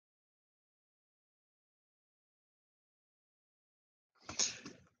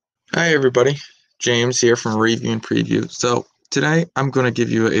Hi everybody, James here from Review and Preview. So today I'm going to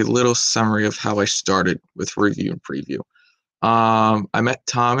give you a little summary of how I started with Review and Preview. I met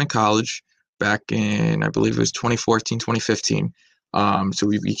Tom in college back in, I believe it was 2014, 2015. So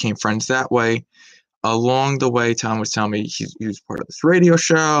we became friends that way. Along the way, Tom was telling me he was part of this radio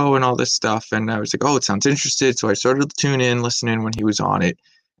show and all this stuff, and I was like, oh, it sounds interesting. So I started to tune in, listen in when he was on it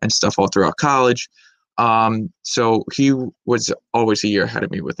and stuff all throughout college. So he was always a year ahead of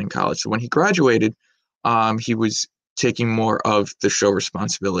me within college. So when he graduated, he was taking more of the show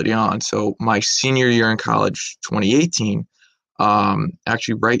responsibility on. So my senior year in college, 2018,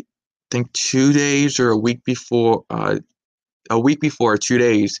 actually, right, I think 2 days or a week before, 2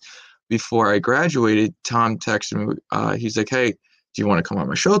 days before I graduated, Tom texted me. He's like, "Hey, do you want to come on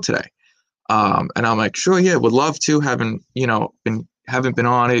my show today?" And I'm like, "Sure, yeah, would love to. Haven't been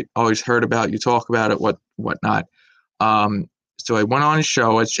on it. Always heard about you talk about it, whatnot." So I went on his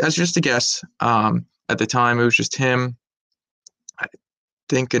show as just a guest. At the time, it was just him, I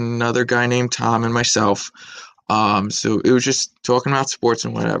think another guy named Tom, and myself. So it was just talking about sports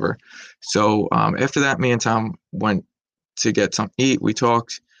and whatever. So after that, me and Tom went to get something to eat. We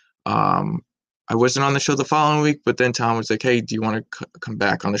talked. Um, I wasn't on the show the following week, but then Tom was like, "Hey, do you want to come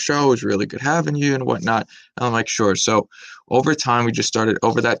back on the show? It was really good having you and whatnot." And I'm like, "Sure." So over time, we just started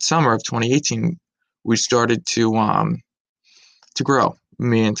over that summer of 2018. We started to grow.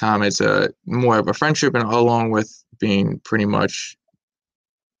 Me and Tom as a more of a friendship, and along with being pretty much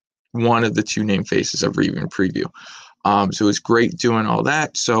one of the two name faces of Review and Preview. So it was great doing all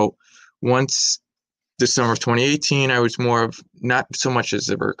that. So once the summer of 2018, I was more of not so much as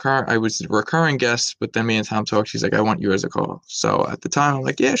I was a recurring guest, but then me and Tom talked. She's like, "I want you as a co-host." So at the time, I'm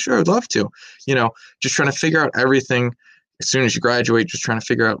like, "Yeah, sure, I'd love to." Just trying to figure out everything. As soon as you graduate, just trying to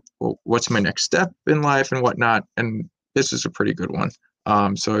figure out, well, what's my next step in life and whatnot. And this is a pretty good one.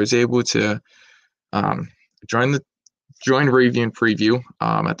 So I was able to um, join the join Review and Preview.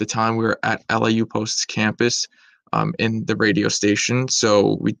 At the time, we were at LIU Post's campus in the radio station.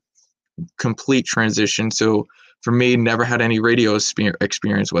 So we complete transition. So for me, never had any radio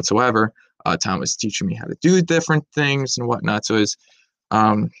experience whatsoever. Tom was teaching me how to do different things and whatnot. So as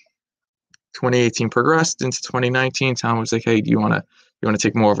um, 2018 progressed into 2019, Tom was like, "Hey, do you want to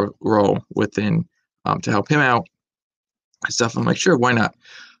take more of a role within to help him out and stuff?" I'm like, "Sure, why not?"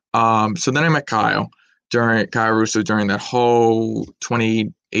 So then I met Kyle Russo during that whole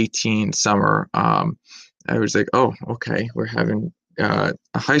 2018 summer. I was like, "Oh, okay, we're having a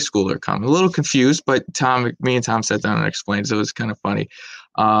high schooler come." A little confused, but me and Tom sat down and explained, so it was kind of funny.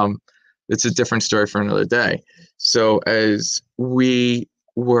 Um, it's a different story for another day. So as we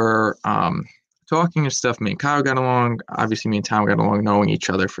were talking and stuff, me and Kyle got along. Obviously, me and Tom got along, knowing each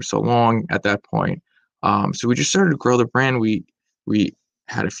other for so long at that point. So we just started to grow the brand. We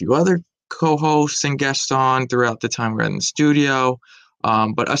had a few other co-hosts and guests on throughout the time we were in the studio.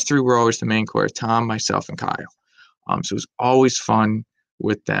 But us three were always the main core: Tom, myself, and Kyle. So it was always fun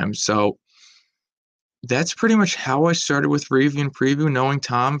with them. So that's pretty much how I started with Review and Preview, knowing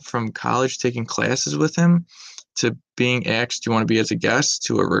Tom from college, taking classes with him, to being asked, "Do you want to be as a guest?"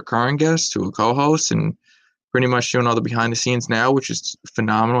 to a recurring guest, to a co-host, and pretty much doing all the behind the scenes now, which is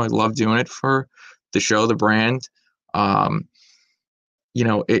phenomenal. I love doing it for the show, the brand. Um,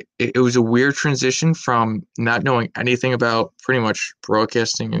 it was a weird transition from not knowing anything about pretty much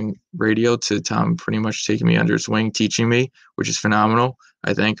broadcasting and radio to Tom pretty much taking me under his wing, teaching me, which is phenomenal.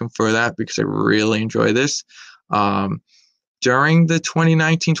 I thank him for that because I really enjoy this. Um, During the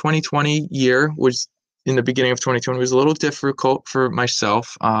 2019-2020 year, was in the beginning of 2020, was a little difficult for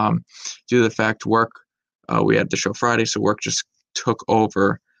myself due to the fact work, we had the show Friday, so work just took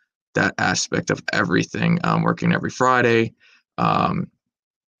over that aspect of everything, working every Friday. Um,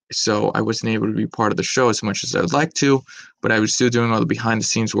 so I wasn't able to be part of the show as much as I would like to, but I was still doing all the behind the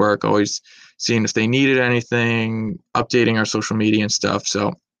scenes work, always seeing if they needed anything, updating our social media and stuff.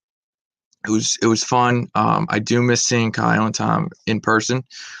 So it was fun. I do miss seeing Kyle and Tom in person,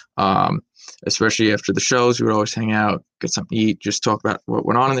 um, especially after the shows. We would always hang out, get something to eat, just talk about what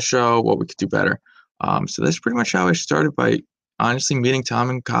went on in the show, what we could do better. So that's pretty much how I started, by honestly meeting Tom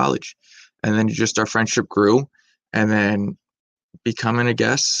in college, and then just our friendship grew, and then becoming a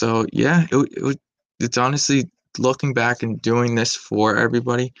guest. So yeah, it's honestly, looking back and doing this for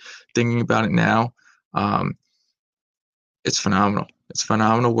everybody, thinking about it now, um, it's phenomenal. It's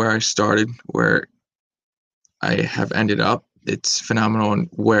phenomenal where I started, where I have ended up. It's phenomenal, and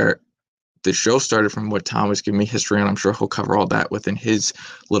where the show started from, what Tom was giving me history on. I'm sure he'll cover all that within his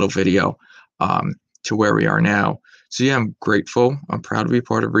little video, to where we are now. So yeah, I'm grateful. I'm proud to be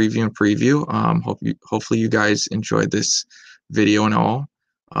part of Review and Preview. Hopefully you guys enjoyed this video and all.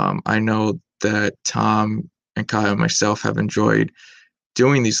 I know that Tom and Kyle and myself have enjoyed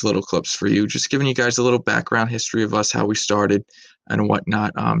doing these little clips for you, just giving you guys a little background history of us, how we started and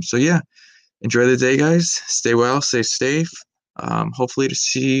whatnot. So yeah, enjoy the day, guys. Stay well, stay safe. Hopefully to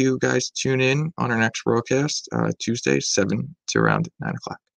see you guys tune in on our next broadcast, Tuesday, 7 to around 9 o'clock.